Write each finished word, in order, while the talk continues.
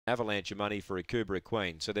avalanche of money for a Kubra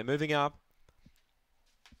Queen. So they're moving up.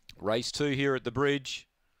 Race 2 here at the bridge.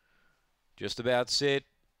 Just about set.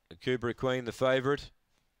 A Kubra Queen, the favourite.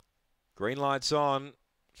 Green light's on.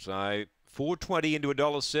 So $4.20 into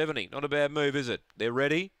 $1.70. Not a bad move, is it? They're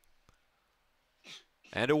ready.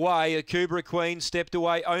 And away, a Kubra Queen stepped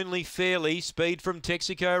away only fairly. Speed from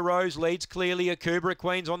Texaco Rose leads clearly. A Kubra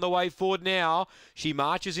Queen's on the way forward now. She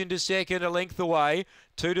marches into second, a length away.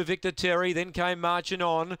 2 to Victor Terry, then came marching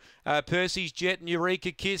on. Percy's Jet and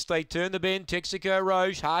Eureka Kiss. They turn the bend. Texaco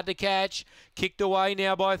Rose, hard to catch. Kicked away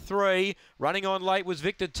now by 3. Running on late was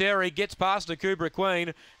Victor Terry. Gets past a Kubra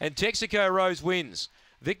Queen, and Texaco Rose wins.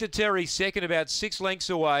 Victor Terry second, about 6 lengths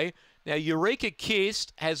away. Now, Eureka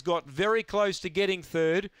Kissed has got very close to getting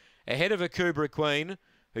third, ahead of a Kubra Queen,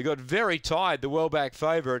 who got very tired, the well-back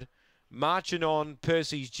favourite. Marching on,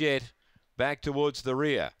 Percy's Jet, back towards the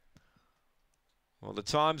rear. Well, the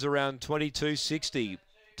time's around 22.60.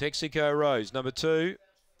 Texaco Rose, number 2.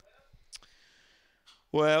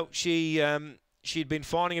 Well, she'd been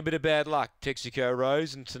finding a bit of bad luck, Texaco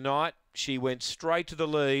Rose, and tonight she went straight to the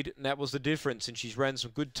lead, and that was the difference, and she's ran some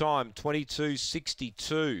good time,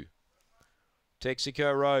 22.62.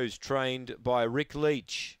 Texaco Rose, trained by Rick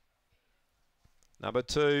Leach. Number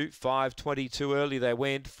 2, 5.22 early they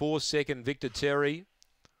went. 4 second, Victor Terry.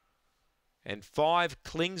 And 5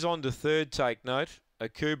 clings on to third, take note. A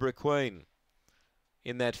Kubra Queen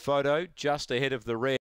in that photo, just ahead of the red.